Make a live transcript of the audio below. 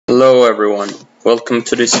Hello everyone, welcome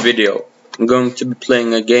to this video. I'm going to be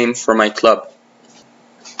playing a game for my club.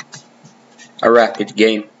 A rapid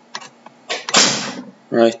game.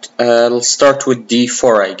 Right, I'll start with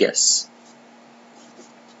d4 I guess.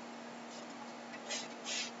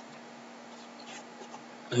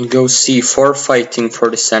 I'll go c4 fighting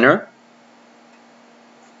for the center.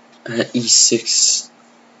 e6.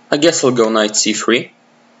 I guess I'll go knight c3.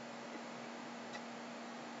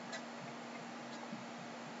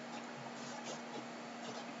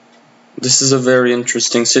 This is a very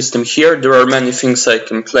interesting system. Here there are many things I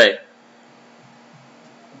can play.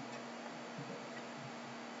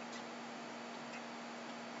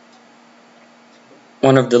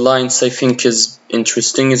 One of the lines I think is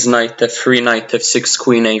interesting is knight f3, knight f6,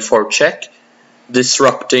 queen a4 check,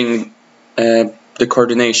 disrupting the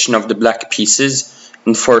coordination of the black pieces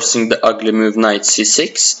and forcing the ugly move knight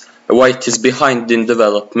c6. White is behind in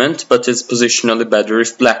development but is positionally better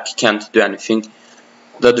if black can't do anything.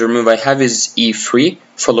 The other move I have is e3,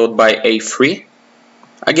 followed by a3.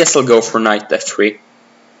 I guess I'll go for knight f3,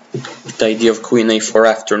 with the idea of queen a4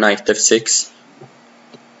 after knight f6.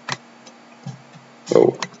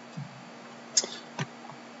 Oh.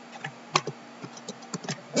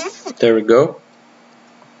 There we go.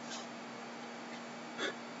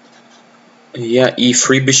 Yeah,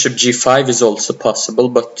 e3, bishop g5 is also possible,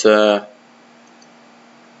 but I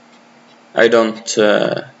don't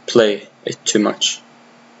play it too much.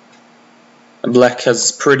 Black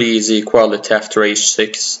has pretty easy equality after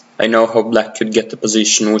h6. I know how black could get the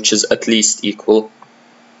position which is at least equal.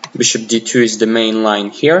 Bishop d2 is the main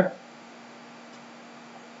line here.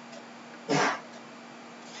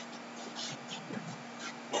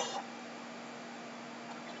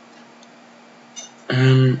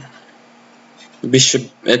 Bishop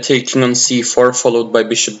taking on c4 followed by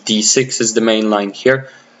bishop d6 is the main line here.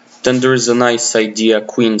 Then there is a nice idea,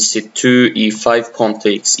 queen c2, e5, pawn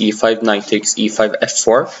takes e5, knight takes e5,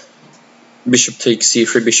 f4. Bishop takes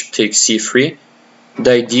c3, bishop takes c3.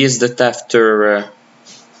 The idea is that after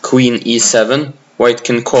queen e7, white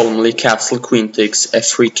can calmly castle, queen takes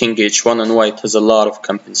f3, king h1, and white has a lot of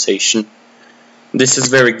compensation. This is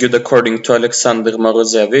very good according to Alexander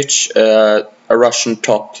Morozevich, a Russian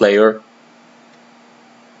top player.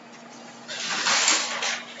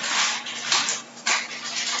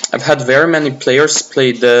 I've had very many players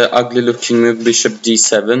play the ugly looking move bishop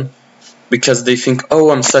d7 because they think,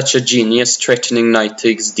 oh, I'm such a genius, threatening knight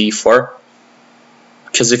takes d4.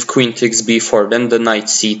 Because if queen takes b4, then the knight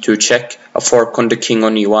c2 check, a fork on the king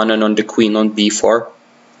on e1 and on the queen on b4.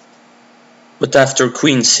 But after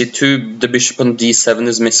queen c2, the bishop on d7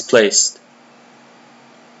 is misplaced.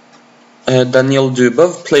 Daniel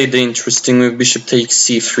Dubov played the interesting move bishop takes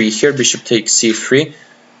c3 here, bishop takes c3,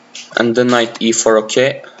 and the knight e4,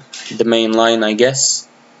 okay. The main line I guess.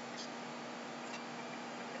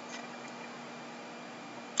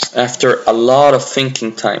 After a lot of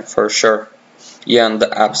thinking time for sure. Yeah, and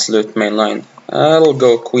the absolute main line. I'll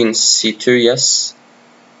go queen c2, yes.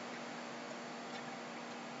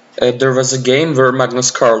 There was a game where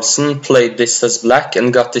Magnus Carlsen played this as black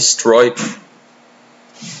and got destroyed.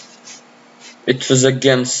 It was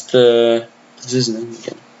against what's his name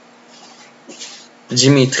again?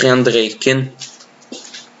 Andreikin.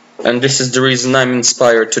 And this is the reason I'm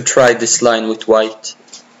inspired to try this line with white.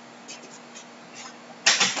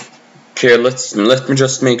 Okay, let me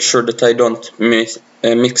just make sure that I don't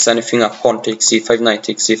mix anything up. Pawn takes c5, knight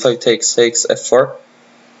takes c5, takes f4.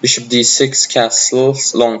 Bishop d6,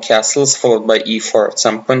 castles, long castles, followed by e4 at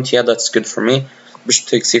some point. Yeah, that's good for me. Bishop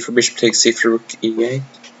takes c4, bishop takes c3, rook e8.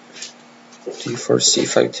 d4,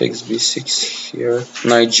 c5 takes b6 here.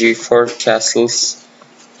 Knight g4, castles.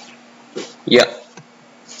 Yeah.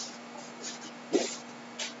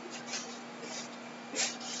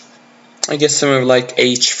 I guess some move like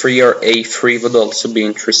h3 or a3 would also be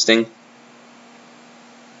interesting.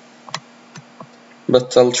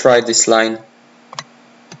 But I'll try this line.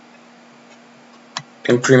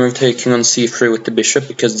 And pre-move taking on c3 with the bishop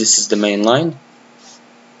because this is the main line.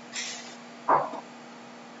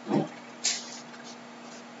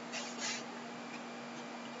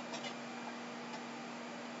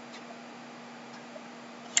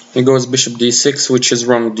 He goes bishop d6, which is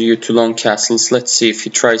wrong due to long castles. Let's see if he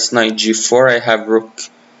tries knight g4. I have rook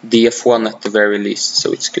df1 at the very least,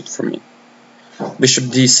 so it's good for me. Bishop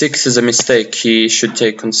d6 is a mistake. He should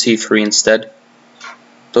take on c3 instead.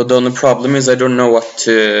 Though the only problem is I don't know what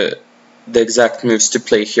the exact moves to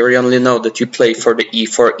play here. I only know that you play for the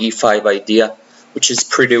e4, e5 idea, which is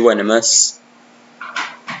pretty venomous.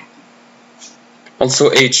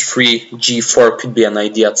 Also h3, g4 could be an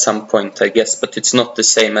idea at some point, I guess, but it's not the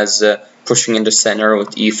same as pushing in the center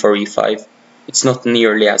with e4, e5. It's not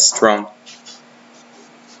nearly as strong.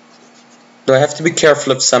 Though I have to be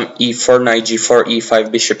careful of some e4, knight g4,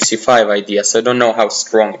 e5, bishop c5 ideas. I don't know how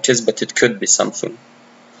strong it is, but it could be something.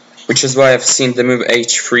 Which is why I've seen the move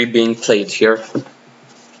h3 being played here.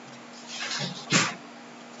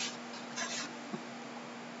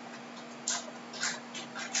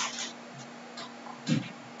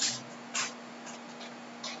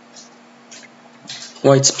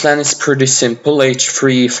 White's plan is pretty simple,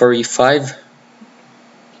 h3, e4, e5.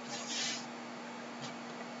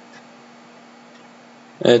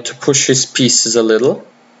 To push his pieces a little.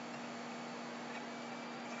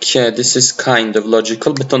 Okay, this is kind of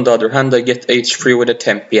logical, but on the other hand I get h3 with a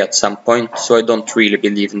tempi at some point, so I don't really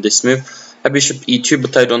believe in this move. A bishop e2,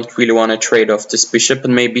 but I don't really want to trade off this bishop,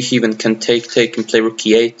 and maybe he even can take and play rook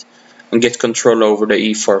e8 and get control over the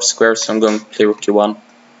e4 square, so I'm going to play rook e1.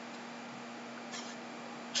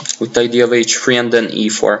 With the idea of h3 and then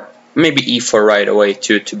e4. Maybe e4 right away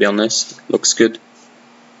too, to be honest. Looks good.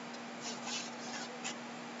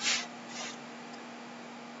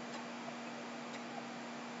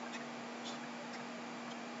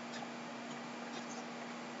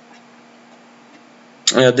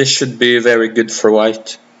 Yeah, this should be very good for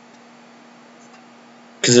white.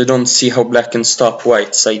 Because I don't see how black can stop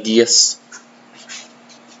white's ideas.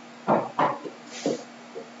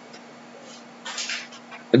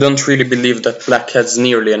 I don't really believe that black has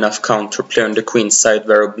nearly enough counterplay on the queen side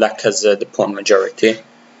where black has the pawn majority.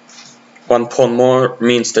 One pawn more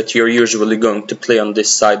means that you're usually going to play on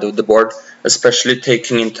this side of the board, especially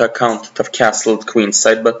taking into account that I've castled queen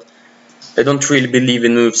side, but I don't really believe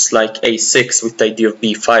in moves like a6 with the idea of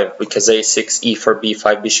b5, because a6, e4,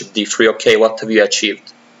 b5, bishop d3, okay, what have you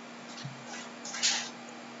achieved?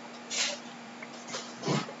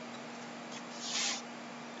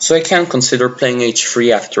 So I can consider playing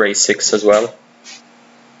h3 after a6 as well.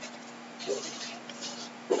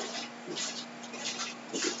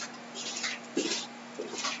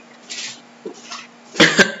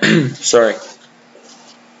 Sorry.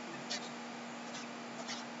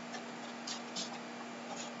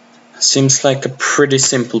 Seems like a pretty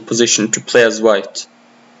simple position to play as white.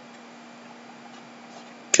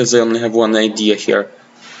 Because I only have one idea here.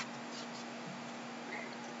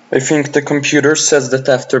 I think the computer says that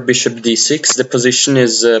after bishop d6 the position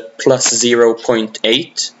is plus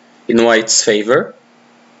 0.8 in white's favor.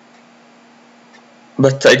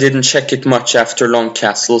 But I didn't check it much after long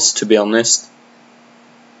castles, to be honest.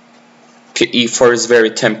 Okay, e4 is very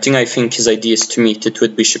tempting. I think his idea is to meet it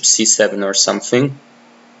with bishop c7 or something.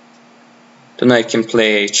 Then I can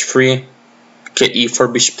play h3. Okay,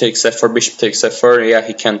 e4, bishop takes f4, bishop takes f4. Yeah,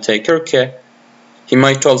 he can take her. Okay. He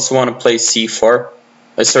might also want to play c4.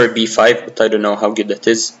 Sorry, b5, but I don't know how good that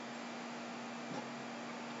is.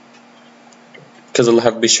 Because I'll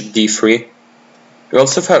have bishop d3. We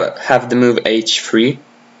also have the move h3.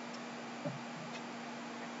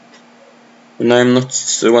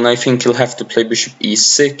 When I think he'll have to play bishop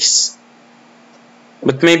e6.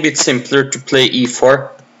 But maybe it's simpler to play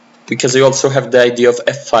e4. Because I also have the idea of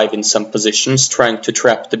f5 in some positions, trying to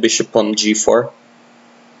trap the bishop on g4.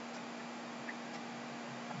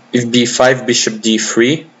 If b5, bishop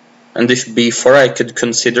d3, and if b4 I could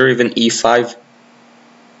consider even e5.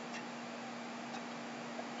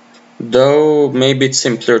 Though maybe it's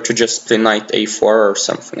simpler to just play knight a4 or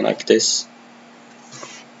something like this.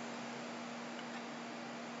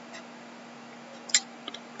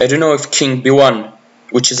 I don't know if king b1,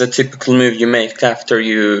 which is a typical move you make after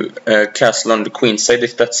you castle on the queen side,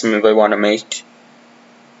 if that's a move I want to make.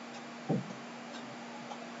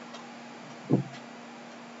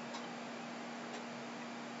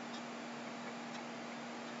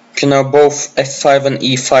 Okay, now both f5 and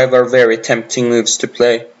e5 are very tempting moves to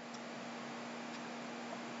play.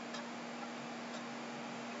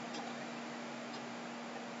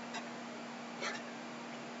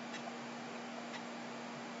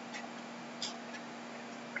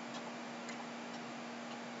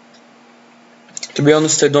 To be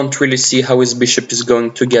honest, I don't really see how his bishop is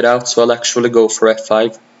going to get out, so I'll actually go for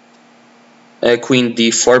f5. Queen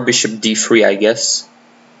d4, bishop d3, I guess.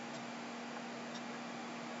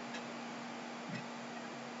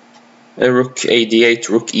 Rook a d8,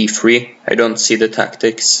 rook e3. I don't see the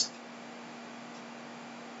tactics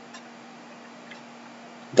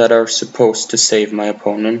that are supposed to save my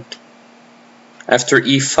opponent. After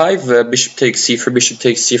e5, bishop takes c3, bishop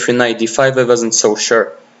takes c3, knight d5, I wasn't so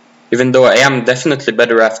sure. Even though I am definitely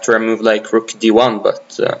better after a move like rook d1,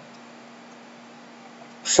 but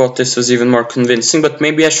Thought this was even more convincing, but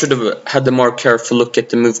maybe I should have had a more careful look at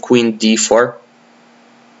the move queen d4.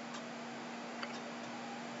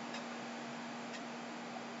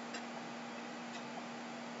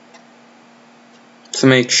 To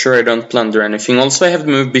make sure I don't blunder anything. Also, I have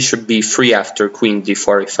the move bishop b3 after queen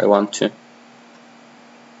d4 if I want to.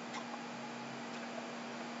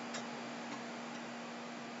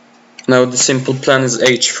 Now the simple plan is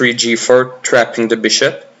h3 g4, trapping the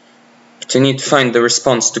bishop. But I need to find the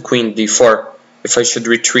response to queen d4, if I should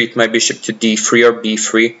retreat my bishop to d3 or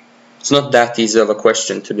b3. It's not that easy of a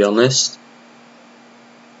question, to be honest.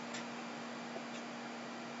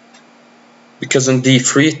 Because on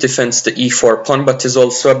d3 it defends the e4 pawn, but is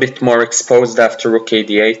also a bit more exposed after rook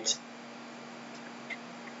a8.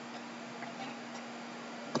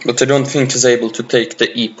 But I don't think he's able to take the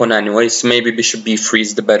e pawn anyway, so maybe bishop b3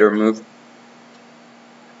 is the better move.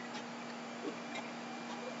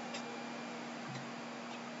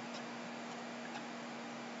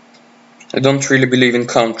 I don't really believe in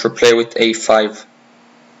counterplay with a5.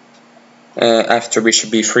 After bishop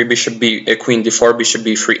b3, queen d4, bishop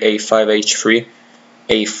b3, a5, h3,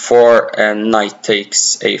 a4, and knight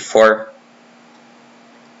takes a4.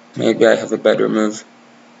 Maybe I have a better move.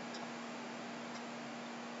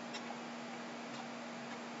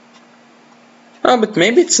 Oh, but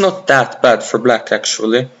maybe it's not that bad for black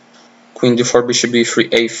actually. Queen d4, bishop b3,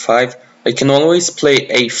 a5. I can always play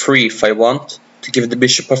a3 if I want, to give the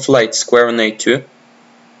bishop a flight square on a2.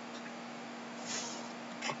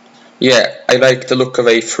 Yeah, I like the look of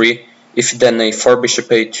a3. If then a4, bishop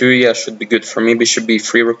a2, yeah, should be good for me. Bishop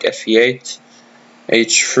b3, rook f8,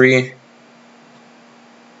 h3.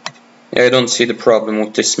 Yeah, I don't see the problem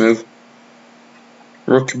with this move.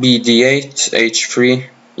 Rook b d8, h3.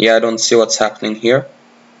 Yeah, I don't see what's happening here.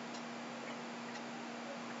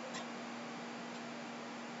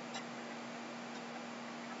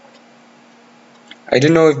 I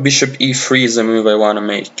don't know if bishop e3 is a move I want to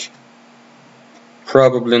make.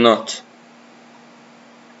 Probably not.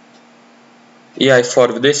 Yeah, I thought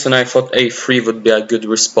of this and I thought a3 would be a good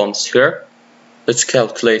response here. Let's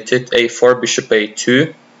calculate it. a4, bishop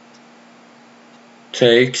a2.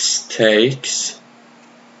 Takes.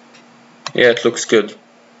 Yeah, it looks good.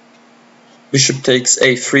 Bishop takes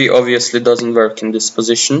a3 obviously doesn't work in this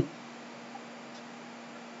position.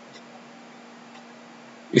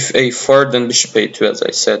 If a4, then bishop a2, as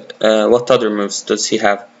I said. What other moves does he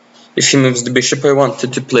have? If he moves the bishop, I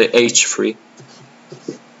wanted to play h3.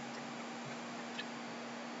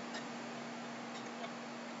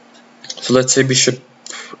 So let's say bishop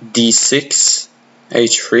d6,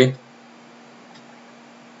 h3.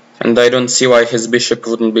 And I don't see why his bishop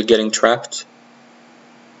wouldn't be getting trapped.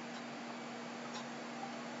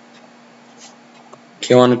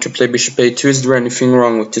 Okay, I wanted to play bishop a2. Is there anything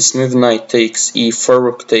wrong with this move? Knight takes e4,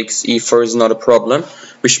 rook takes e4 is not a problem.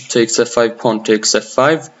 Bishop takes f5, pawn takes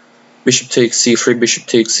f5. Bishop takes c3, bishop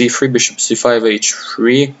takes c3, bishop c5,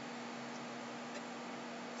 h3.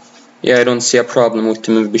 Yeah, I don't see a problem with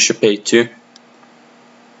the move bishop a2.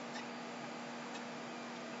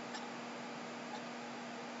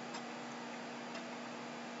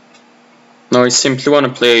 Now I simply want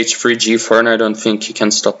to play h3, g4, and I don't think he can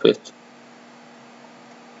stop it.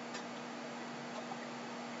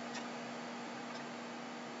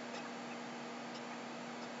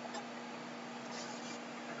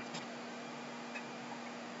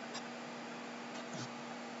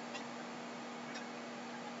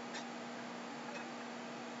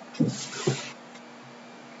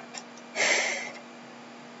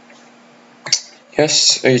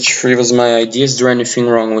 Yes, h3 was my idea. Is there anything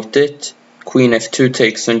wrong with it? Queen f2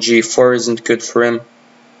 takes on g4 isn't good for him.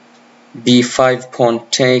 b5, pawn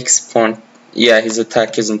takes, pawn... Yeah, his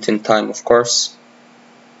attack isn't in time, of course.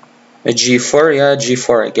 A g4, yeah,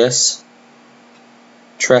 g4 I guess.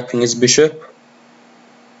 Trapping his bishop.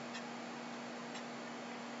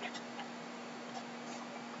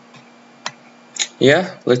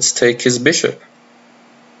 Yeah, let's take his bishop.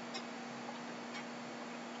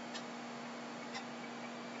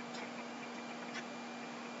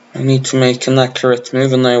 I need to make an accurate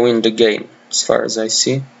move and I win the game, as far as I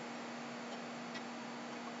see.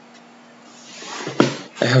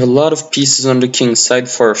 I have a lot of pieces on the king side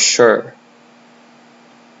for sure.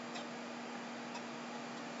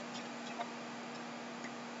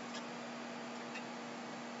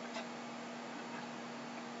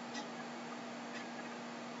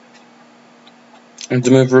 And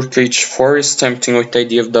the move rook h4 is tempting with the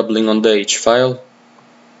idea of doubling on the h-file.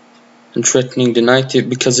 And threatening the knight,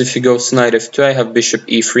 because if he goes knight f2 I have bishop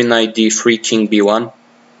e3, knight d3, king b1.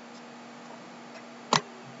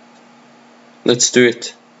 Let's do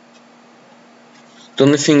it. The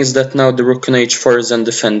only thing is that now the rook on h4 is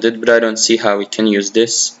undefended, but I don't see how we can use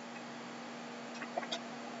this.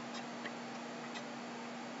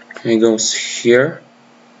 He goes here.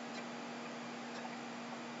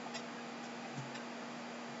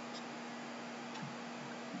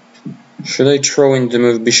 Should I throw in the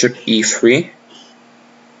move bishop e3?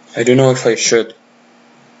 I don't know if I should.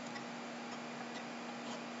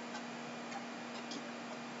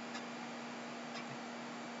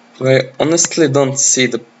 I honestly don't see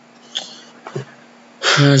the...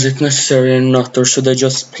 Is it necessary or not, or should I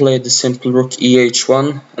just play the simple rook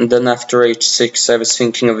eh1 and then after h6 I was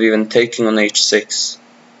thinking of even taking on h6.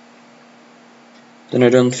 Then I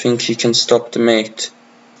don't think he can stop the mate.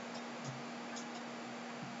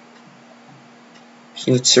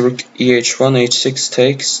 So let's see, rook eh1, h6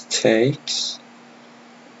 takes.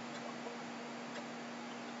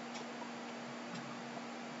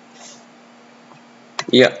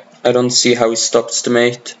 Yeah, I don't see how he stops the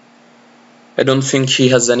mate. I don't think he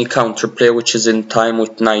has any counterplay which is in time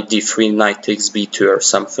with knight d3, knight takes b2 or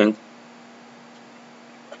something.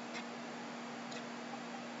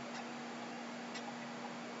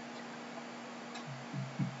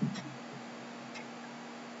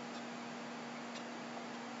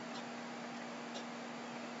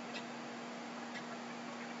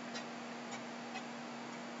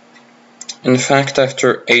 In fact,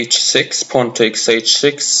 after h6, pawn takes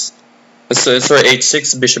h6, sorry,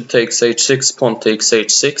 h6, bishop takes h6, pawn takes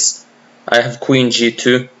h6, I have queen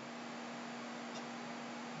g2,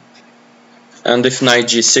 and if knight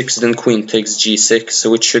g6 then queen takes g6,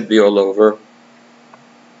 so it should be all over.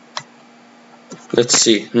 Let's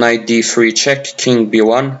see, knight d3 check, king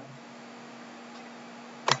b1.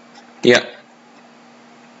 Yeah,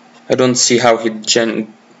 I don't see how he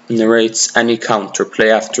generates any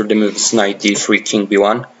counterplay after the moves knight d3, king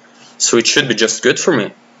b1, so it should be just good for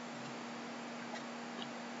me.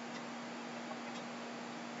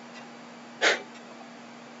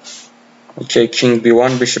 Okay, king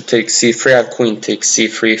b1, bishop takes c3, I have queen takes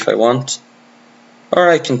c3 if I want. Or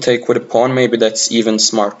I can take with a pawn, maybe that's even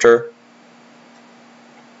smarter.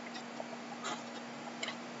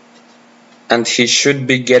 And he should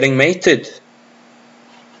be getting mated.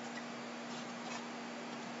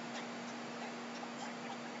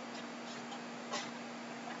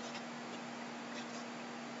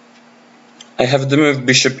 I have the move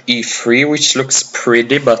bishop e3, which looks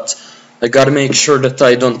pretty, but I gotta make sure that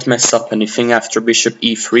I don't mess up anything after bishop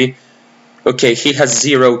e3. Okay, he has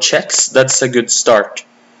 0 checks, that's a good start.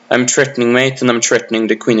 I'm threatening mate and I'm threatening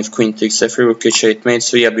the queen if queen takes f3, rook h8 mate,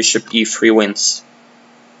 so yeah, bishop e3 wins.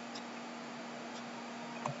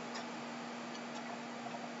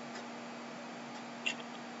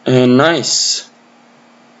 Nice.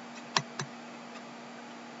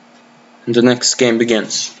 And the next game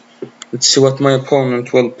begins. Let's see what my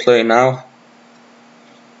opponent will play now.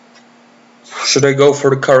 Should I go for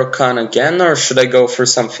the caro-kann again, or should I go for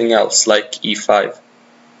something else like e5?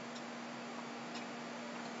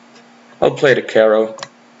 I'll play the caro.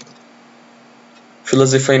 Feel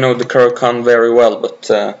as if I know the caro-kann very well, but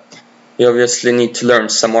you obviously need to learn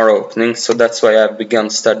some more openings, so that's why I've begun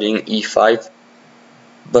studying e5.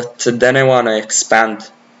 But then I want to expand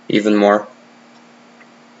even more,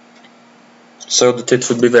 so that it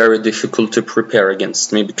would be very difficult to prepare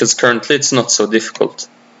against me, because currently it's not so difficult.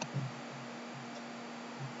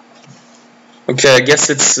 Okay, I guess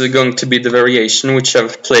it's going to be the variation which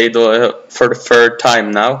I've played for the 3rd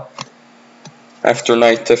time now, after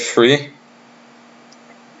knight f3.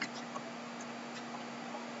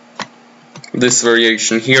 This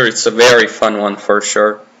variation here, it's a very fun one for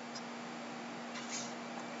sure.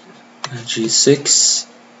 g6.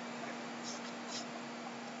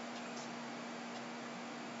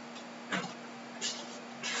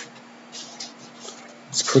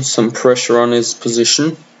 Let's put some pressure on his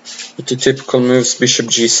position with the typical moves bishop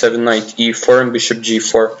g7, knight e4 and bishop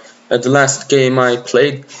g4. At the last game I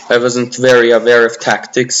played, I wasn't very aware of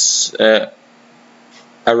tactics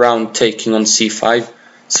around taking on c5,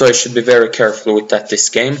 so I should be very careful with that this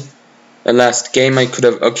game. The last game I could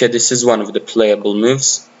have... Okay, this is one of the playable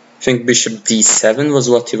moves. I think bishop d7 was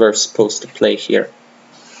what you were supposed to play here.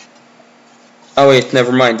 Oh wait,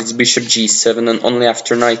 never mind, it's bishop g7 and only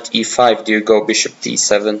after knight e5 do you go bishop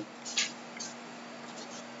d7.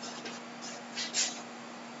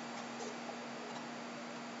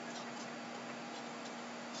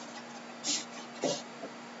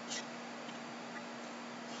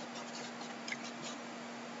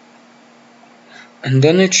 And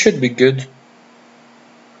then it should be good.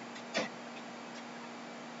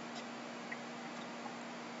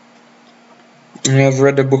 I've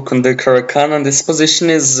read a book on the caro-kann, and this position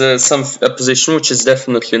is a position which is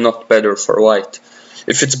definitely not better for white.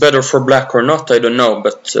 If it's better for black or not, I don't know,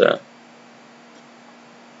 but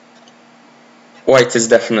white is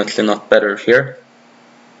definitely not better here.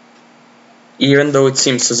 Even though it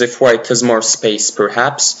seems as if white has more space,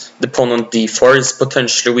 perhaps, the pawn on d4 is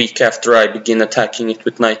potentially weak after I begin attacking it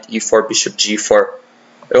with knight e4, bishop g4.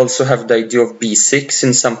 I also have the idea of b6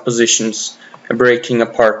 in some positions, breaking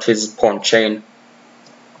apart his pawn chain.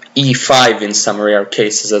 e5 in some rare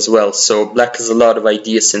cases as well, so black has a lot of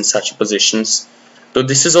ideas in such positions. Though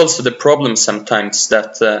this is also the problem sometimes,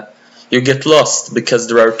 that you get lost because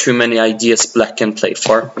there are too many ideas black can play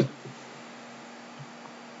for.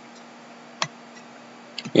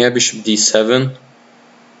 Yeah, bishop d7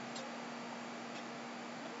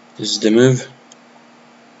 is the move.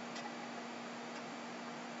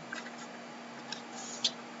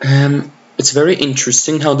 It's very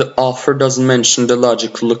interesting how the author doesn't mention the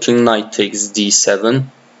logical looking knight takes d7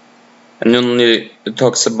 and only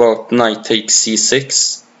talks about knight takes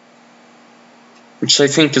c6, which I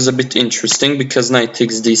think is a bit interesting because knight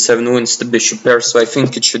takes d7 wins the bishop pair, so I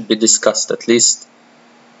think it should be discussed at least.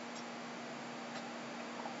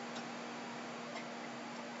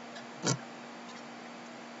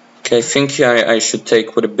 Okay, I think I should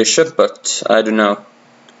take with a bishop, but I don't know.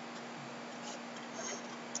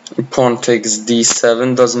 Pawn takes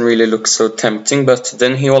d7 doesn't really look so tempting, but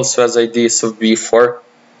then he also has ideas of b4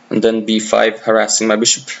 and then b5 harassing my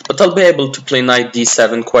bishop. But I'll be able to play knight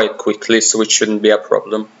d7 quite quickly, so it shouldn't be a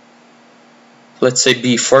problem. Let's say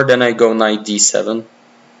b4, then I go knight d7.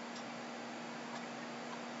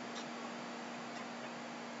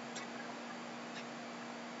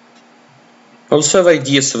 Also have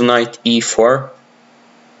ideas of knight e4.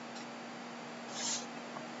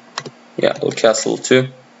 Yeah, I'll castle too.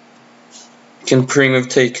 You can pre-move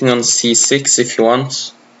taking on c6 if you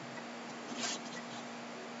want.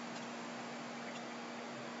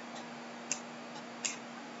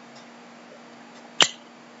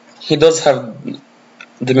 He does have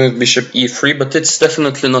the move bishop e3, but it's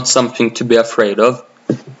definitely not something to be afraid of,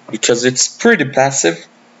 because it's pretty passive.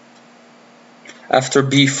 After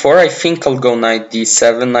b4, I think I'll go knight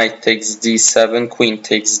d7, knight takes d7, queen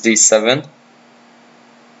takes d7.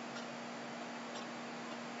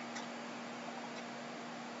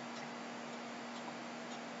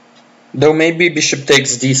 Though maybe bishop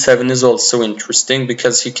takes d7 is also interesting,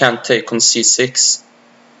 because he can't take on c6.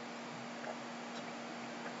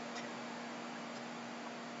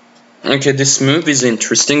 Okay, this move is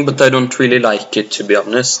interesting, but I don't really like it, to be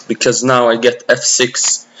honest, because now I get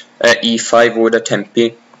f6, e5 with a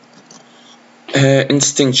tempi.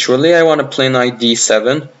 Instinctually, I want to play knight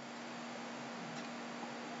d7.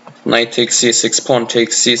 Knight takes c6, pawn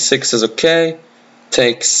takes c6 is okay.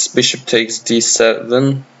 Bishop takes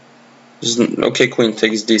d7. Okay, queen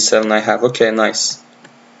takes d7 I have. Okay, nice.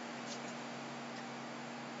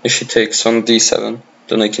 If he takes on d7,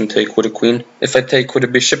 then I can take with a queen. If I take with a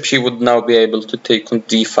bishop, he would now be able to take on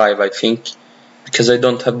d5, I think, because I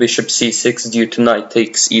don't have bishop c6 due to knight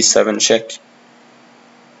takes e7 check.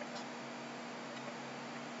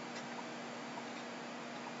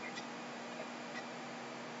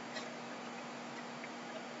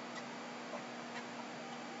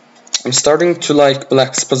 I'm starting to like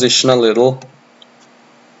black's position a little.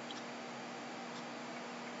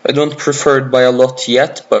 I don't prefer it by a lot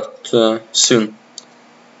yet, but soon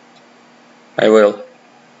I will.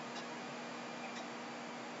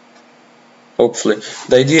 Hopefully.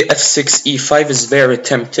 The idea f6 e5 is very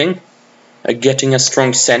tempting, getting a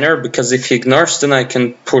strong center, because if he ignores, then I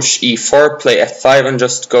can push e4, play f5 and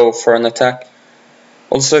just go for an attack.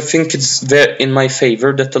 Also, I think it's in my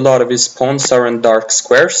favor that a lot of his pawns are in dark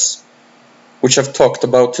squares, which I've talked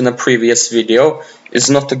about in a previous video,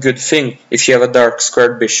 is not a good thing if you have a dark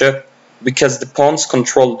squared bishop, because the pawns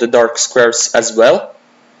control the dark squares as well,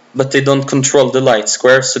 but they don't control the light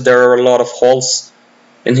squares, so there are a lot of holes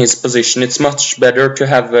in his position. It's much better to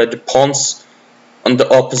have the pawns on the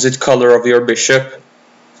opposite color of your bishop,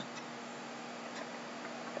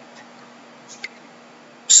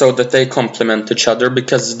 so that they complement each other,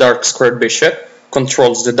 because the dark squared bishop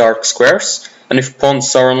controls the dark squares, and if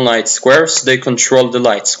pawns are on light squares, they control the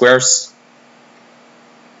light squares.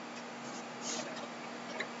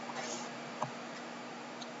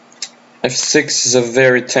 f6 is a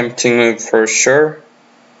very tempting move for sure.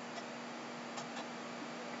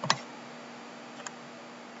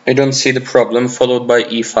 I don't see the problem, followed by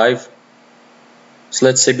e5. So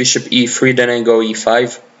let's say bishop e3, then I go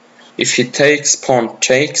e5. If he takes, pawn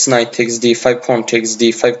takes, knight takes d5, pawn takes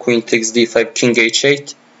d5, queen takes d5, king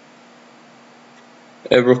h8.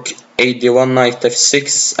 Rook ad1, knight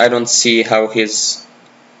f6. I don't see how he's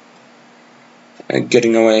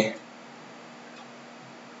getting away.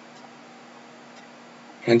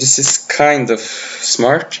 And this is kind of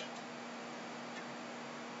smart.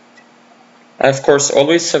 I of course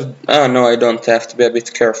always have... Oh no, I don't have to be a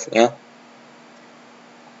bit careful, yeah?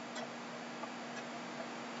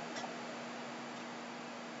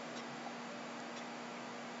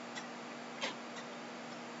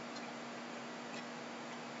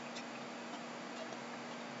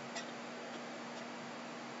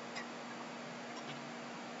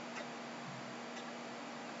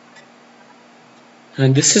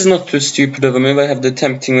 And this is not too stupid of a move. I have the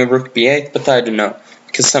tempting with rook b8, but I don't know.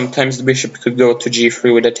 Because sometimes the bishop could go to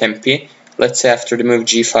g3 with a tempi. Let's say after the move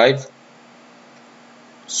g5.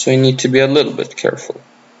 So I need to be a little bit careful.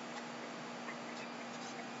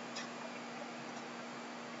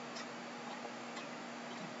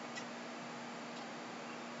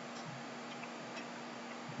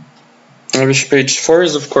 And bishop h4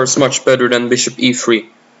 is of course much better than bishop e3.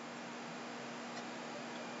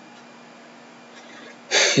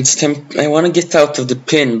 I want to get out of the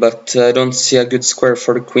pin, but I don't see a good square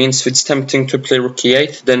for the queen, so it's tempting to play rook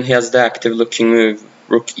e8. Then he has the active looking move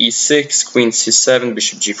rook e6, queen c7,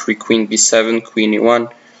 bishop g3, queen b7, queen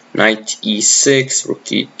e1, knight e6, rook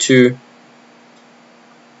e2.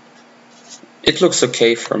 It looks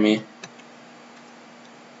okay for me.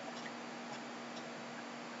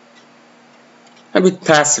 A bit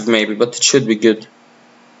passive maybe, but it should be good.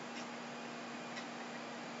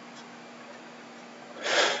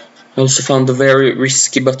 I also found a very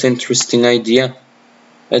risky but interesting idea.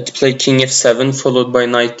 To play king f7 followed by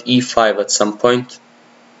knight e5 at some point.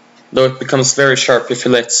 Though it becomes very sharp if he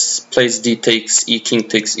plays d takes, e king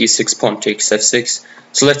takes, e6, pawn takes, f6.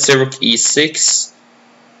 So let's say rook e6,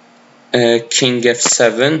 king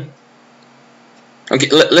f7. Okay,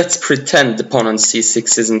 let's pretend the pawn on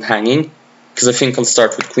c6 isn't hanging, because I think I'll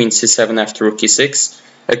start with queen c7 after rook e6,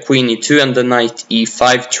 queen e2 and the knight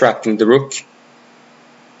e5 trapping the rook.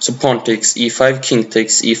 So pawn takes e5, king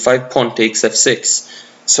takes e5, pawn takes f6.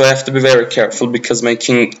 So I have to be very careful because my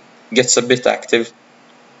king gets a bit active.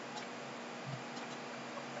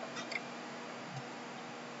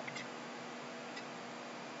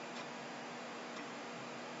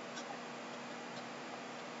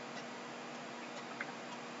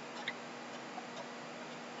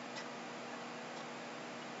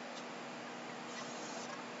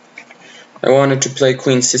 I wanted to play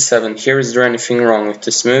queen c7 here. Is there anything wrong with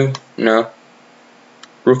this move? No.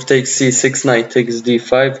 Rook takes c6, knight takes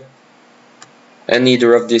d5. And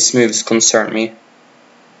neither of these moves concern me.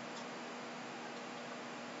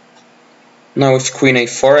 Now with queen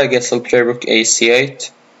a4, I guess I'll play rook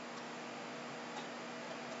ac8.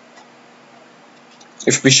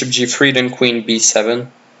 If bishop g3, then queen b7.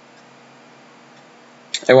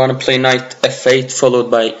 I want to play knight f8 followed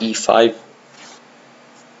by e5.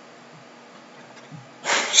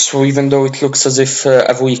 So even though it looks as if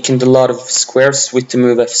I've weakened a lot of squares with the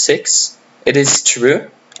move f6, it is true,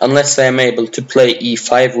 unless I am able to play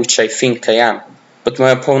e5, which I think I am. But my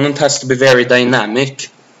opponent has to be very dynamic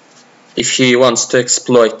if he wants to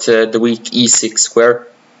exploit the weak e6 square,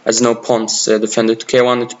 as no pawns defended. Okay, I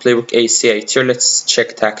wanted to play rook ac8 here. Let's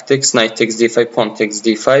check tactics. Knight takes d5, pawn takes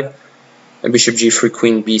d5, bishop g3,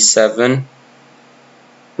 queen b7.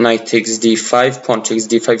 Knight takes d5, pawn takes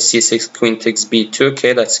d5, c6, queen takes b2.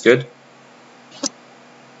 Okay, that's good.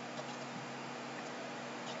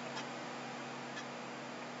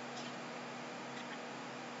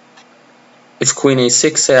 If queen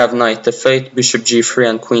a6, I have knight f8, bishop g3,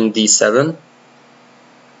 and queen d7.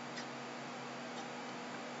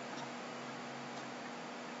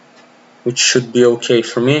 Which should be okay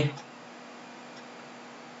for me.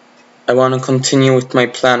 I want to continue with my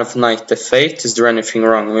plan of knight f8. Is there anything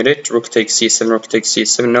wrong with it? Rook takes c7, rook takes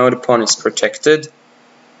c7. No, the pawn is protected.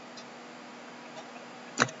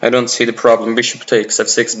 I don't see the problem. Bishop takes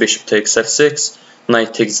f6, bishop takes f6.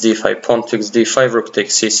 Knight takes d5, pawn takes d5, rook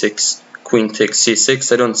takes c6, queen takes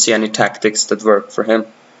c6. I don't see any tactics that work for him.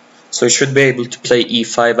 So he should be able to play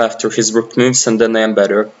e5 after his rook moves, and then I am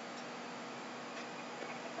better.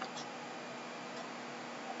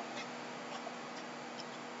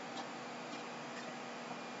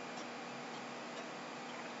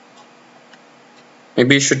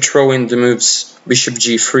 Maybe you should throw in the moves bishop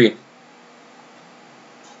g3.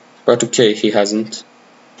 But okay, he hasn't.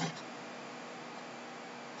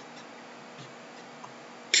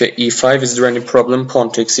 Okay, e5, is there any problem?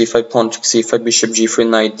 Pawn takes e5, pawn takes e5, bishop g3,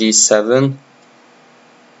 knight d7.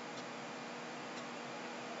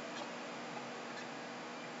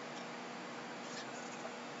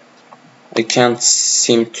 I I can't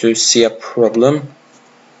seem to see a problem.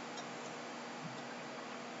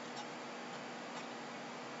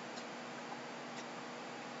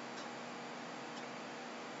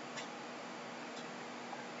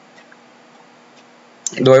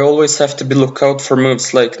 Do I always have to be lookout for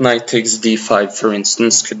moves like knight takes d5, for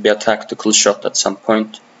instance? Could be a tactical shot at some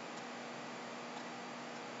point.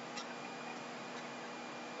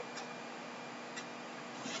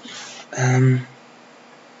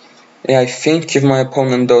 Yeah, I think if my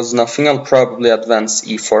opponent does nothing, I'll probably advance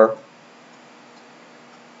e4.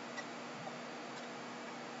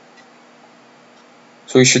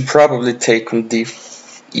 So we should probably take on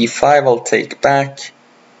e5, I'll take back.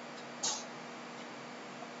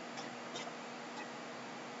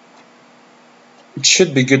 It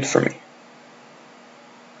should be good for me.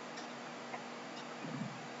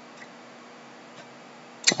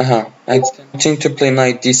 I'm attempting to play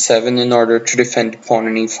knight d7 in order to defend the pawn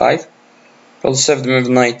in e5. I also have the move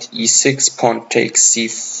knight e6, pawn takes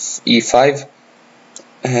e5,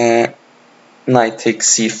 knight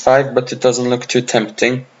takes c5, but it doesn't look too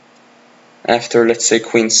tempting after, let's say,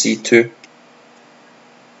 queen c2.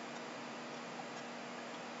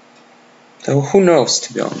 Though who knows,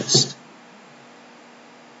 to be honest.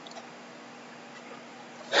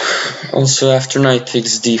 Also, after knight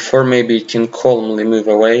takes d4, maybe it can calmly move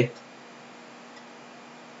away.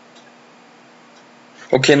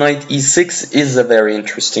 Okay, knight e6 is a very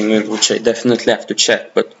interesting move, which I definitely have to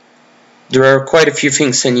check, but there are quite a few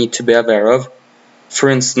things I need to be aware of. For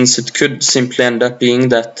instance, it could simply end up being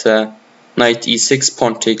that knight e6,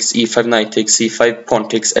 pawn takes e5, knight takes e5, pawn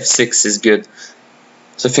takes f6 is good.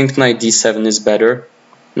 So I think knight d7 is better.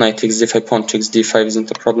 Knight takes d5, pawn takes d5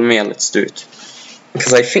 isn't a problem. Yeah, let's do it.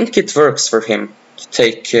 Because I think it works for him to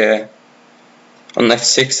take on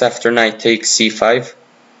f6 after knight takes c5.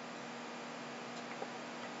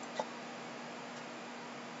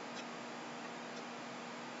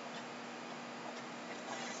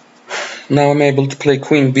 Now I'm able to play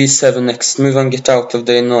queen b7 next move and get out of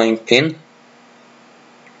the annoying pin.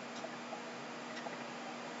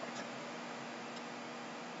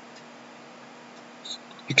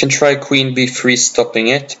 You can try queen b3 stopping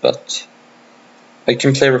it, but I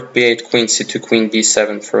can play rook b8, queen c2, queen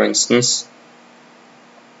b7 for instance.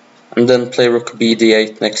 And then play rook b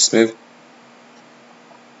d8 next move.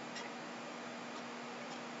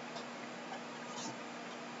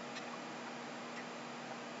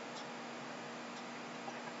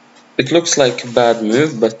 It looks like a bad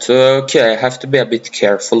move, but okay, I have to be a bit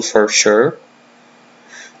careful for sure.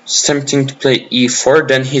 It's tempting to play e4,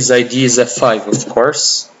 then his idea is f5, of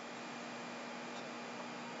course.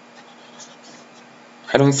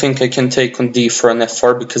 I don't think I can take on d4 and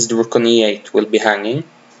f4 because the rook on e8 will be hanging.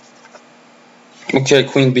 Okay,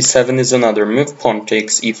 queen b7 is another move. Pawn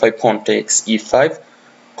takes e5, pawn takes e5,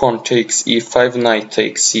 pawn takes e5, knight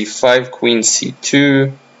takes c5, queen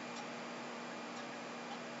c2.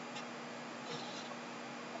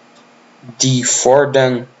 d4,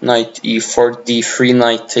 then knight e4, d3,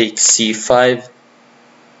 knight takes c5.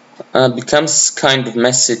 Becomes kind of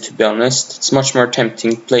messy, to be honest. It's much more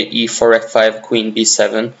tempting to play e4, f5, queen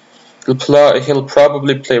b7. He'll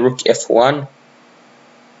probably play rook f1.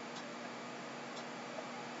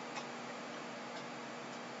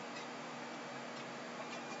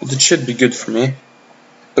 But it should be good for me.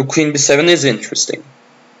 The queen b7 is interesting,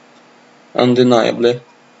 undeniably.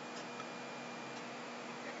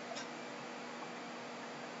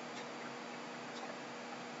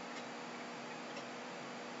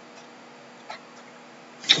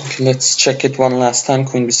 Okay, let's check it one last time.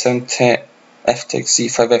 Queen b7, f takes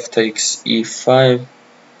e5, f takes e5,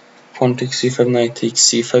 pawn takes e5, knight takes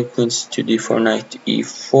c5, queen c2, d4, knight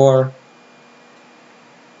e4.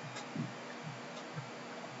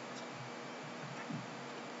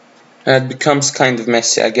 It becomes kind of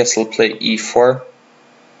messy. I guess I'll play e4,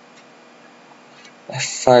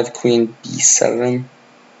 f5, queen b7,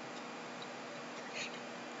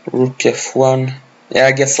 rook f1. Yeah,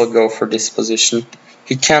 I guess I'll go for this position.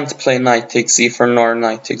 He can't play knight takes e4 nor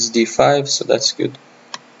knight takes d5, so that's good.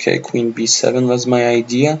 Okay, queen b7 was my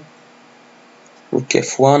idea. Rook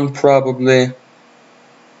f1 probably.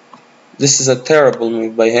 This is a terrible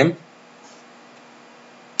move by him,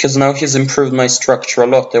 because now he's improved my structure a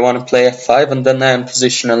lot. I want to play f5 and then I am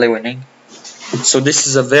positionally winning. So this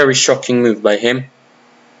is a very shocking move by him.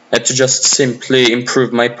 I had to just simply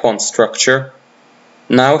improve my pawn structure.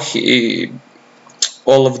 Now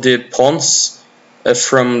all of the pawns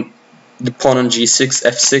from the pawn on g6,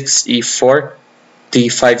 f6, e4,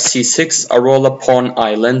 d5, c6 are all a pawn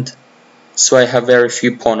island. So I have very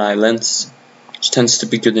few pawn islands, which tends to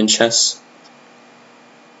be good in chess.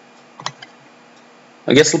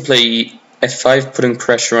 I guess I'll play f5, putting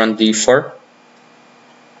pressure on d4.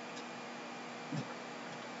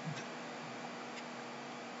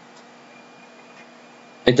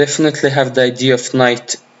 I definitely have the idea of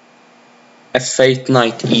knight f8,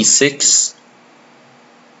 knight e6.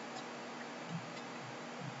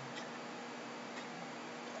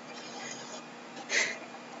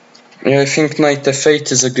 Yeah, I think knight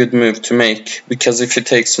f8 is a good move to make, because if he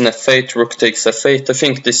takes an f8, rook takes f8, I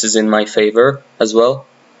think this is in my favor as well.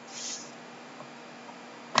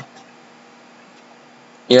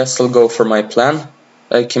 Yes, I'll go for my plan.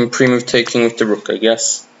 I can pre-move taking with the rook, I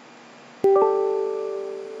guess.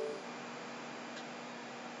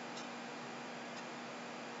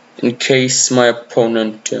 In case my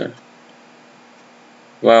opponent...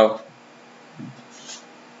 wow.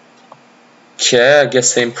 Okay, I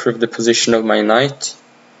guess I improved the position of my knight.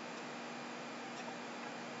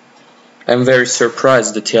 I'm very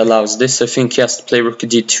surprised that he allows this. I think he has to play rook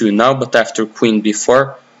d2 now, but after queen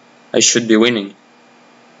b4, I should be winning.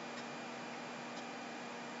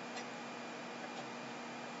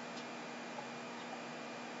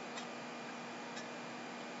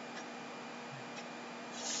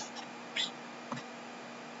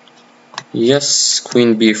 Yes,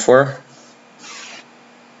 queen b4.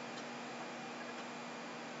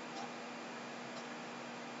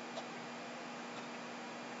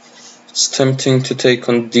 It's tempting to take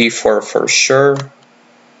on d4 for sure.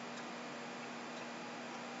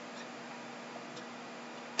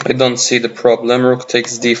 I don't see the problem. Rook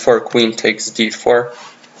takes d4, queen takes d4.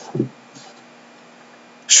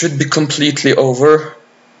 Should be completely over.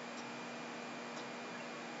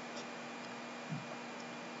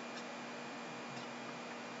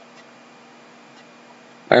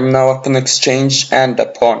 I'm now up an exchange and a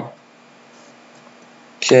pawn.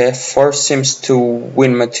 Okay, f4 seems to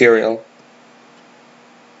win material.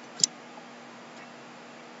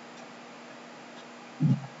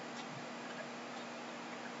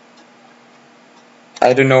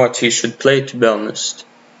 I don't know what he should play, to be honest.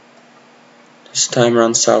 This time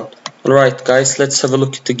runs out. Alright guys, let's have a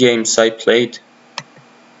look at the games I played.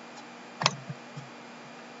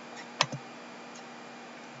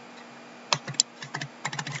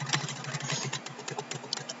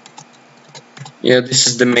 Yeah, this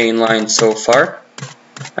is the main line so far.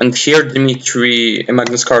 And here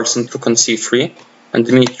Magnus Carlsen took on c3, and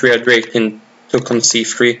Andreikin took on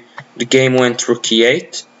c3. The game went rook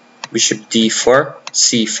e8, bishop d4,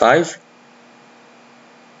 c5.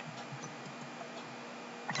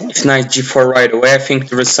 If knight g4 right away, I think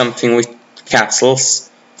there was something with castles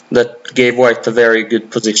that gave white a very good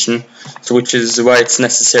position, so which is why it's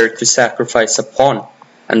necessary to sacrifice a pawn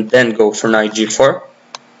and then go for knight g4.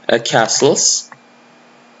 Castles.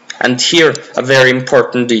 And here, a very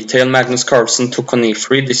important detail, Magnus Carlsen took on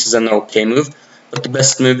e3, this is an okay move, but the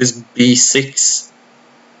best move is b6.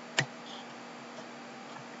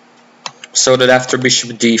 So that after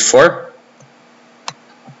bishop d4,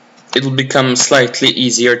 it'll become slightly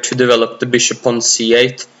easier to develop the bishop on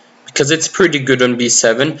c8, because it's pretty good on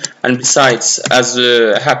b7, and besides, as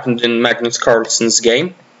happened in Magnus Carlsen's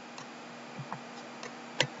game,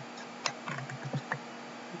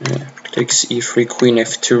 takes e3, queen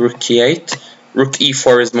f2, rook e8. Rook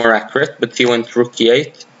e4 is more accurate, but he went rook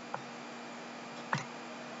e8.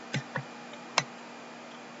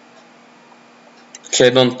 Okay, I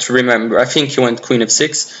don't remember. I think he went queen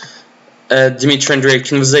f6.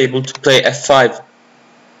 Andreikin was able to play f5.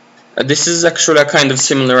 This is actually a kind of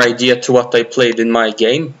similar idea to what I played in my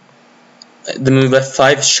game. The move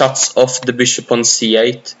f5 shuts off the bishop on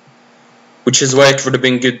c8. Which is why it would have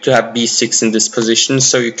been good to have b6 in this position,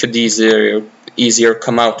 so you could easier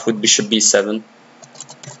come out with bishop b7.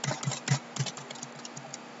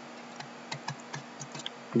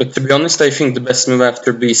 But to be honest, I think the best move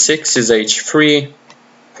after b6 is h3,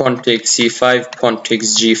 pawn takes c5, pawn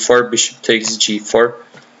takes g4, bishop takes g4.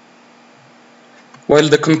 While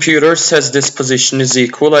the computer says this position is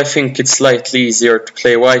equal, I think it's slightly easier to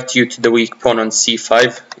play white due to the weak pawn on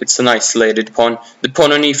c5. It's an isolated pawn. The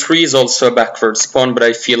pawn on e3 is also a backwards pawn, but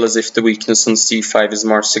I feel as if the weakness on c5 is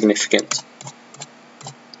more significant.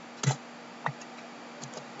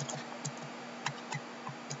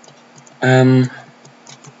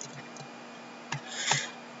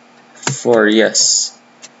 Yes.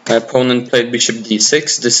 My opponent played bishop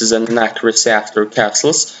d6. This is an inaccuracy after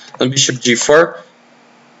castles. And bishop g4.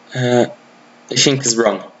 I think is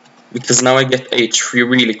wrong, because now I get h3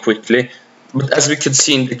 really quickly, but as we could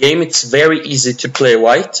see in the game, it's very easy to play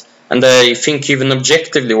white, and I think even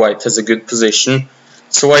objectively white has a good position,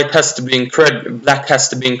 so white has to be black has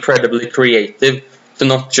to be incredibly creative to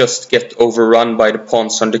not just get overrun by the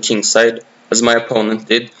pawns on the king side. as my opponent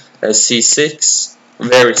did. C6,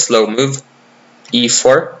 very slow move.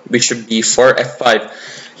 E4, bishop b4, f5.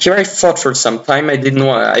 Here I fought for some time.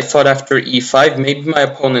 I thought after e5, maybe my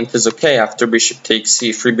opponent is okay after bishop takes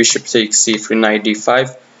c3, bishop takes c3, knight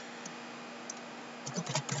d5.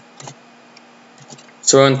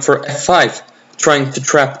 So I went for f5, trying to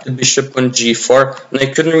trap the bishop on g4, and I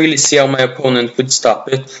couldn't really see how my opponent would stop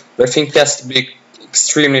it. But I think he has to be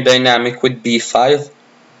extremely dynamic with b5.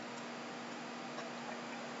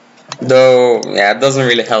 Though, yeah, it doesn't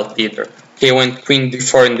really help either. Okay, went queen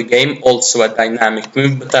d4 in the game, also a dynamic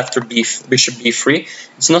move, but after bishop b3,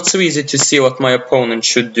 it's not so easy to see what my opponent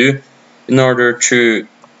should do in order to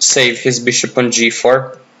save his bishop on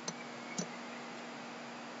g4.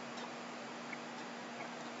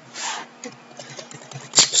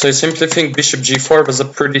 So I simply think bishop g4 was a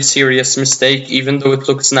pretty serious mistake, even though it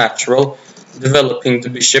looks natural, developing the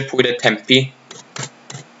bishop with a tempi.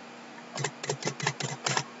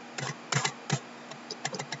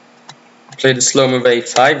 Played a slow move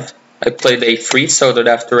a5. I played a3 so that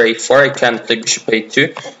after a4 I can play bishop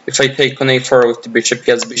a2. If I take on a4 with the bishop, he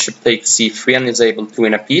has bishop takes c3 and is able to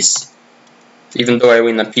win a piece, even though I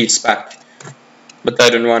win a piece back. But I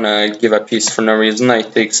don't want to give a piece for no reason.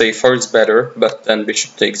 Knight takes a4 is better, but then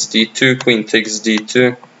bishop takes d2, queen takes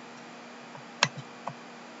d2,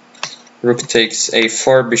 rook takes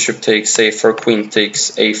a4, bishop takes a4, queen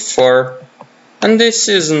takes a4, and this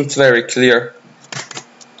isn't very clear.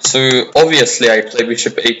 So obviously I play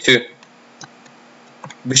bishop a2,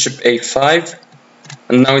 bishop a5,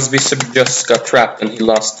 and now his bishop just got trapped and he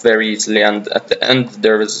lost very easily, and at the end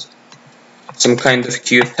there was some kind of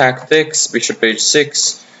cute tactics. Bishop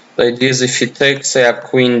h6. The idea is if he takes, I have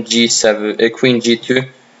queen g7, queen g2.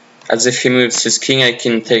 As if he moves his king, I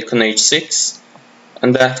can take on h6,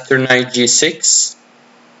 and after knight g6.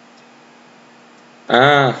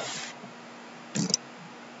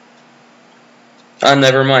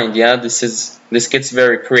 Never mind. Yeah, this gets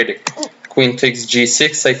very pretty. Queen takes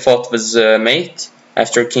g6. I thought was mate.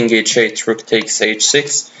 After king h8, rook takes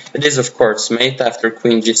h6. It is of course mate after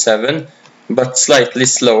queen g7. But slightly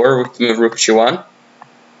slower with move rook g1.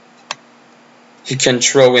 He can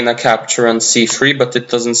throw in a capture on c3, but it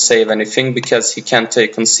doesn't save anything because he can't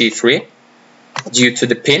take on c3 due to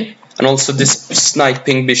the pin. And also this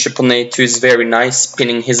sniping bishop on a2 is very nice,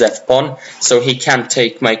 pinning his f-pawn, so he can't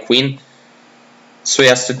take my queen. So he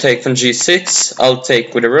has to take on g6, I'll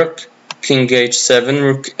take with a rook, king h7,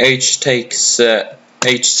 rook h takes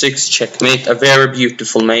h6, checkmate, a very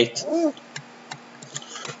beautiful mate.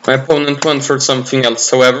 My opponent went for something else,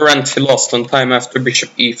 however, and he lost on time after bishop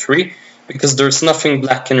e3, because there's nothing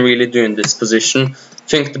black can really do in this position. I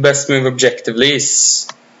think the best move objectively is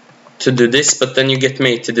to do this, but then you get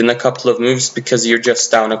mated in a couple of moves because you're just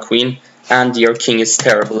down a queen, and your king is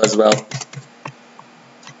terrible as well.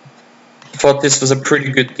 I thought this was a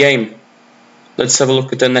pretty good game. Let's have a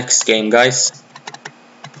look at the next game, guys.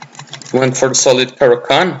 Went for the solid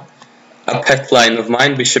caro-kann. A pet line of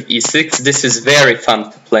mine, bishop e6. This is very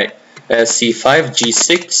fun to play. c5,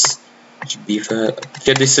 g6, b5.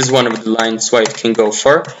 Okay, this is one of the lines white can go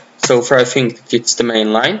for. So far I think it's the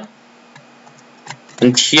main line.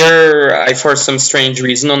 And here I, for some strange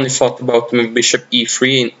reason, only thought about move bishop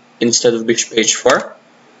e3 instead of bishop h4. I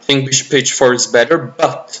think bishop h4 is better,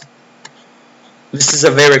 but this is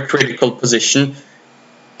a very critical position.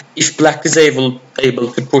 If black is able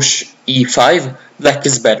to push e5, black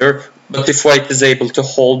is better. But if white is able to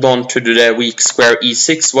hold on to the weak square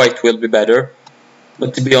e6, white will be better.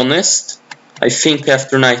 But to be honest, I think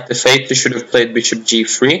after knight f8 they should have played bishop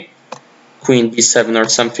g3, queen b7 or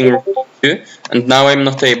something, rook e2, and now I'm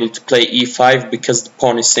not able to play e5 because the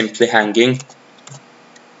pawn is simply hanging.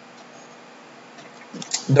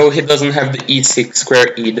 Though he doesn't have the e6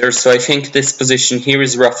 square either, so I think this position here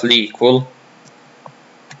is roughly equal.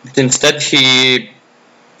 But instead he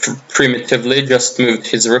primitively just moved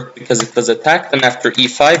his rook because it was attacked, and after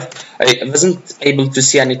e5 I wasn't able to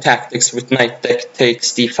see any tactics with knight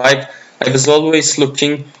takes d5. I was always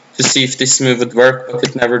looking to see if this move would work, but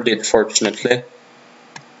it never did, fortunately.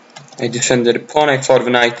 I defended a pawn, I thought of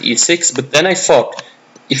knight e6, but then I thought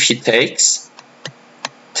if he takes,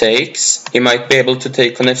 he might be able to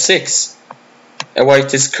take on f6.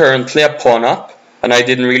 White is currently a pawn up, and I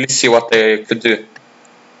didn't really see what they could do.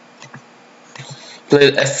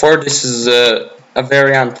 Played f4, this is a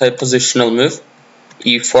very anti-positional move.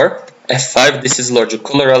 e4, f5, this is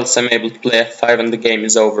logical, or else I'm able to play f5 and the game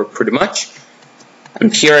is over pretty much.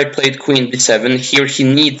 And here I played queen b7, here he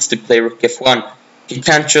needs to play rook f1. He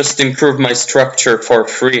can't just improve my structure for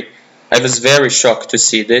free. I was very shocked to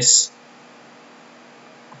see this.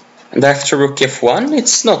 And after rook f1,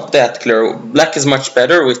 it's not that clear. Black is much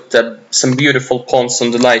better with some beautiful pawns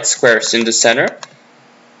on the light squares in the center.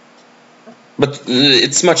 But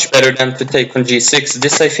it's much better than to take on g6.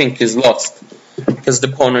 This I think is lost, because the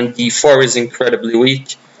pawn on d4 is incredibly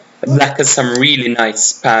weak. Black has some really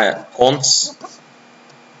nice pawns.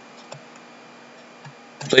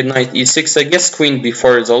 Played knight e6. I guess queen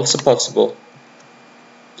b4 is also possible.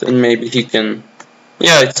 Then maybe he can...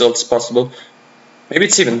 Yeah, it's also possible. Maybe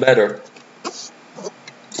it's even better.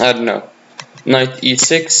 I don't know. Knight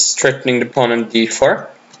e6, threatening the pawn on d4.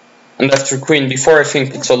 And after queen b4, I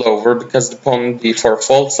think it's all over, because the pawn on d4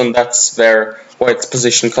 falls, and that's where white's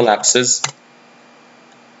position collapses.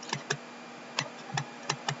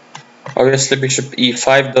 Obviously, bishop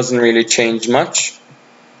e5 doesn't really change much.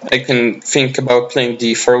 I can think about playing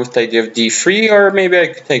d4 with the idea of d3, or maybe I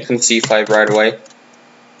could take on c5 right away.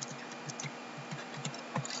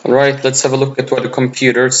 Alright, let's have a look at what the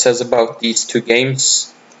computer says about these two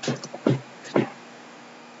games.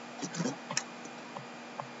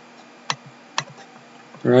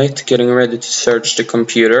 Right, getting ready to search the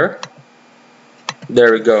computer.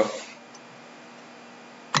 There we go.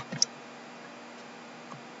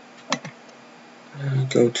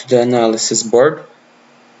 Go to the analysis board.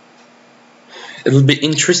 It'll be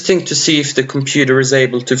interesting to see if the computer is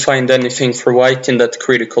able to find anything for white in that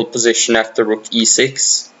critical position after rook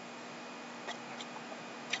e6.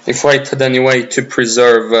 If white had any way to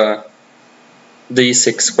preserve the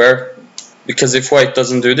e6 square. Because if white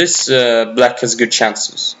doesn't do this, black has good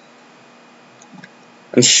chances.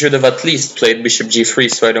 And he should have at least played bishop g3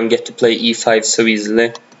 so I don't get to play e5 so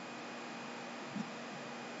easily.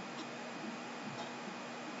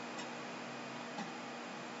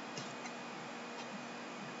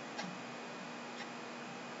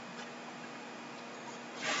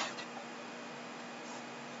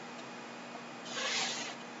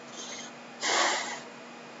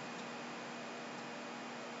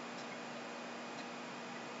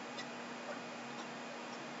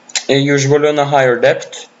 Usually on a higher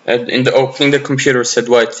depth, in the opening the computer said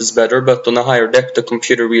white is better, but on a higher depth the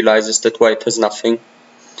computer realizes that white has nothing.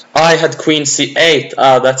 I had queen c8,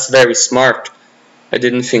 that's very smart. I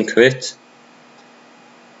didn't think of it.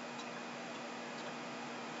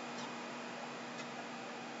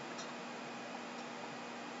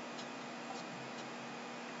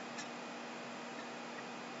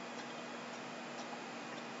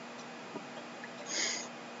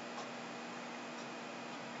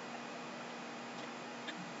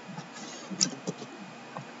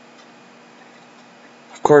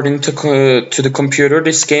 According to the computer,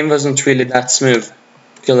 this game wasn't really that smooth.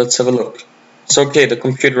 Okay, let's have a look. So okay, the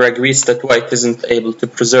computer agrees that white isn't able to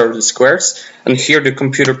preserve the squares, and here the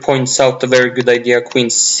computer points out a very good idea, queen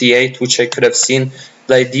c8, which I could have seen.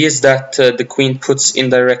 The idea is that the queen puts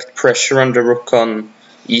indirect pressure on the rook on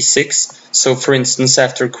e6. So for instance,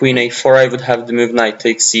 after queen a4, I would have the move knight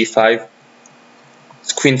takes c5.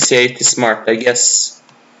 So queen c8 is smart, I guess.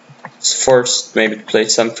 It's forced maybe to play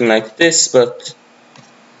something like this, but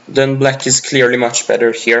then black is clearly much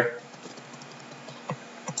better here.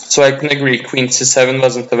 So I can agree, queen c7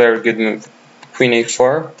 wasn't a very good move. Queen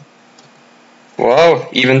a4. Wow,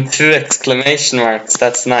 even 2 exclamation marks,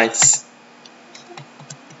 that's nice.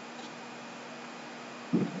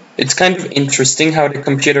 It's kind of interesting how the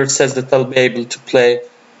computer says that I'll be able to play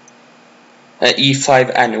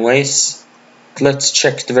e5 anyways. Let's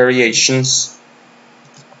check the variations.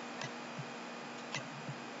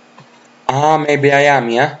 Maybe I am,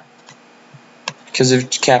 yeah? Because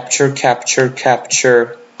if capture, capture,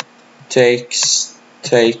 capture, takes,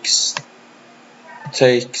 I'm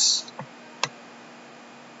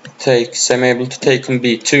able to take on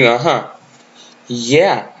b2,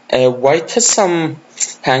 Yeah, white has some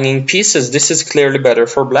hanging pieces. This is clearly better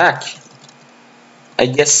for black. I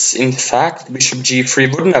guess, in fact, bishop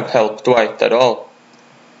g3 wouldn't have helped white at all.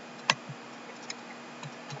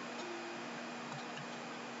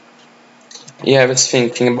 Yeah, I was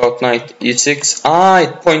thinking about knight e6.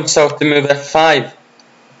 It points out the move f5.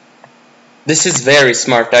 This is very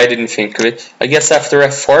smart, I didn't think of it. I guess after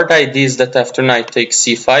f4, the idea is that after knight takes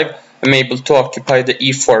c5, I'm able to occupy the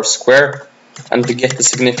e4 square and to get a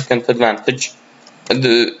significant advantage.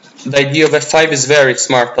 The idea of f5 is very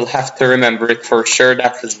smart, I'll have to remember it for sure,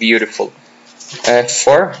 that was beautiful.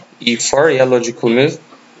 f4, e4, yeah, logical move.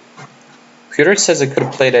 Computer says I could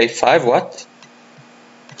have played a5, what?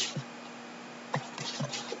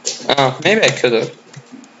 Maybe I could have.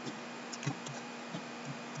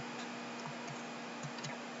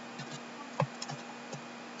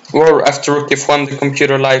 Or after rook f1 the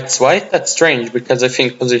computer likes white? That's strange, because I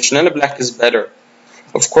think positionally black is better.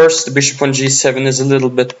 Of course, the bishop on g7 is a little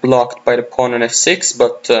bit blocked by the pawn on f6,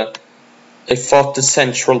 but I thought the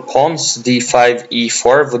central pawns, d5,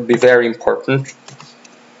 e4, would be very important.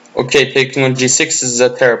 Okay, taking on g6 is a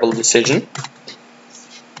terrible decision.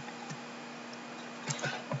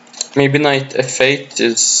 Maybe knight f8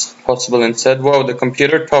 is possible instead. Wow, the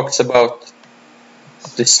computer talks about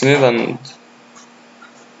this move, and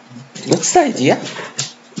what's the idea?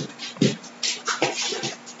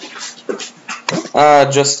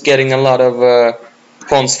 Just getting a lot of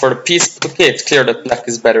pawns for the piece. Okay, it's clear that black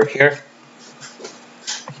is better here.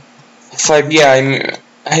 5, yeah,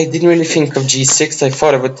 I didn't really think of g6. I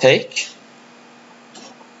thought I would take.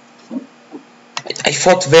 I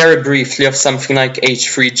thought very briefly of something like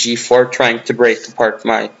h3, g4, trying to break apart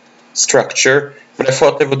my structure, but I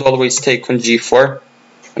thought I would always take on g4,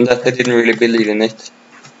 and that I didn't really believe in it.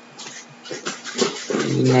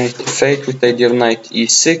 Knight f8 with the idea of knight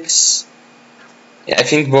e6. Yeah, I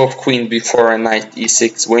think both queen b4 and knight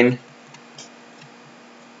e6 win.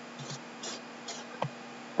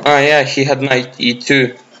 Ah, yeah, he had knight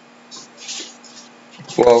e2.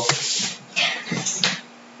 Wow.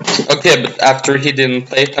 Okay, but after he didn't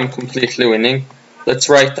play it, I'm completely winning. Let's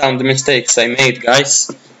write down the mistakes I made,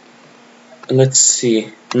 guys. Let's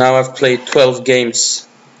see. Now I've played 12 games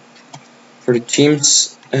for the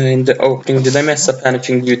teams. In the opening, did I mess up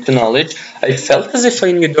anything due to knowledge? I felt as if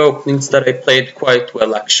I knew the openings that I played quite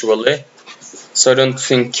well, actually. So I don't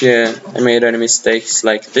think I made any mistakes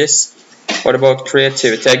like this. What about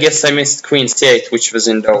creativity? I guess I missed queen c8, which was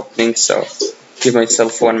in the opening, so give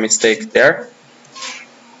myself one mistake there.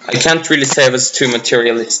 I can't really say I was too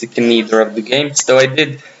materialistic in either of the games, though I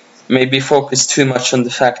did maybe focus too much on the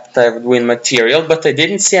fact that I would win material, but I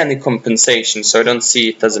didn't see any compensation, so I don't see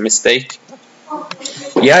it as a mistake.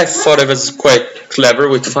 Yeah, I thought I was quite clever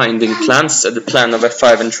with finding plans. The plan of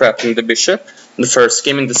f5 and trapping the bishop in the first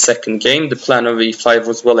game. In the second game, the plan of e5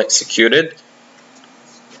 was well executed.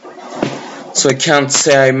 So I can't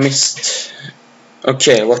say I missed.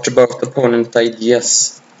 Okay, what about opponent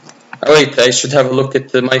ideas? Oh wait, I should have a look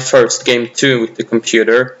at my first game too with the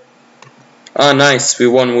computer. Ah, nice, we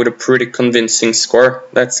won with a pretty convincing score.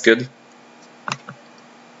 That's good.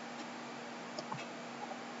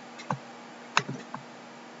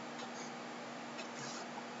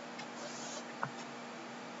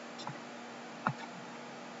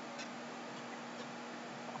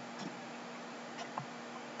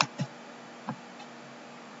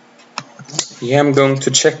 Yeah, I'm going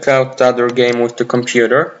to check out the other game with the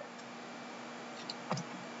computer,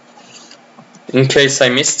 in case I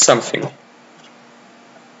missed something,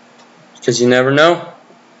 because you never know.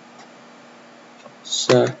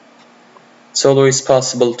 So it's always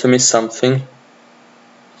possible to miss something.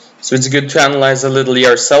 So it's good to analyze a little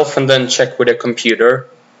yourself and then check with a computer.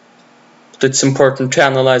 But it's important to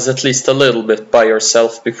analyze at least a little bit by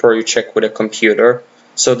yourself before you check with a computer,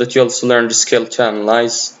 so that you also learn the skill to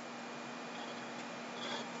analyze.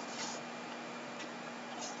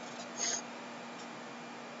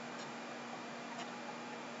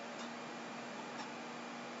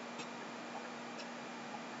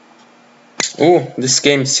 Oh, this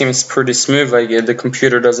game seems pretty smooth. The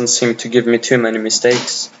computer doesn't seem to give me too many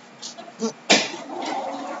mistakes.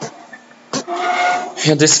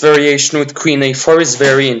 Yeah, this variation with queen a4 is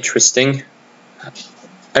very interesting.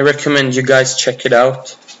 I recommend you guys check it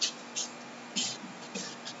out.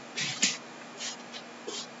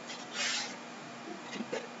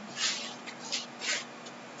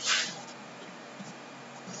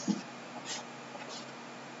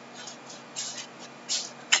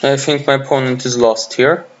 I think my opponent is lost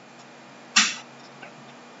here.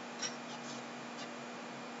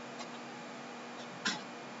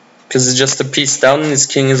 Because it's just a piece down and his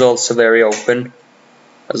king is also very open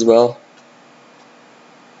as well.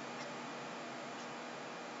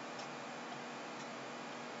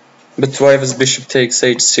 But why was bishop takes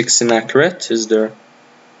h6 inaccurate? Is there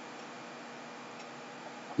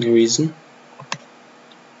any reason?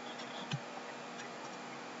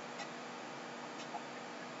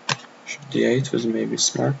 Bishop d8 was maybe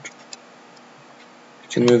smart. You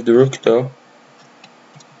can move the rook though.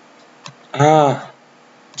 Ah,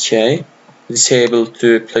 okay. Is he able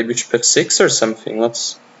to play bishop f6 or something?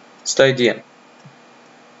 What's the idea?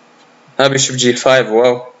 Ah, bishop g5,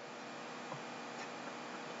 wow.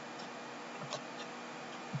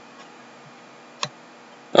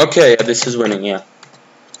 Okay, yeah, this is winning, yeah.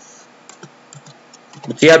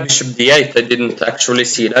 But yeah, bishop d8, I didn't actually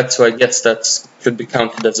see that, so I guess that could be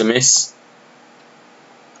counted as a miss.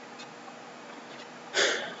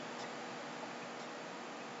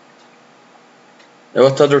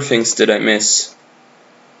 What other things did I miss?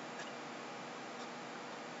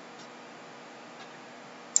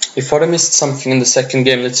 I thought I missed something in the second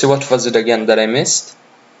game. Let's see, what was it again that I missed?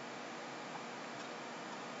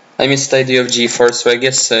 I missed the idea of g4, so I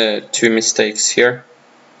guess 2 mistakes here.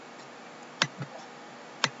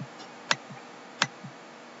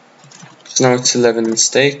 So now it's 11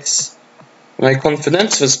 mistakes. My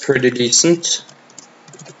confidence was pretty decent.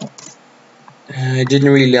 I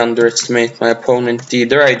didn't really underestimate my opponent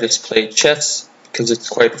either. I just played chess because it's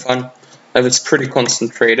quite fun. I was pretty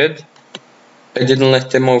concentrated. I didn't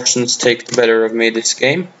let emotions take the better of me this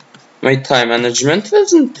game. My time management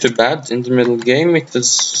wasn't too bad in the middle game. It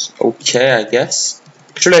was okay, I guess.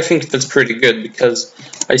 Actually, I think it was pretty good because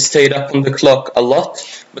I stayed up on the clock a lot,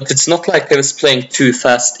 but it's not like I was playing too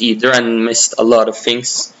fast either and missed a lot of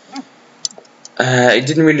things. I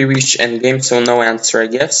didn't really reach endgame, so no answer, I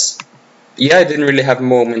guess. Yeah, I didn't really have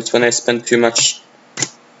moments when I spent too much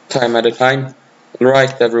time at a time.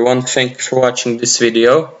 Alright everyone, thank you for watching this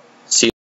video.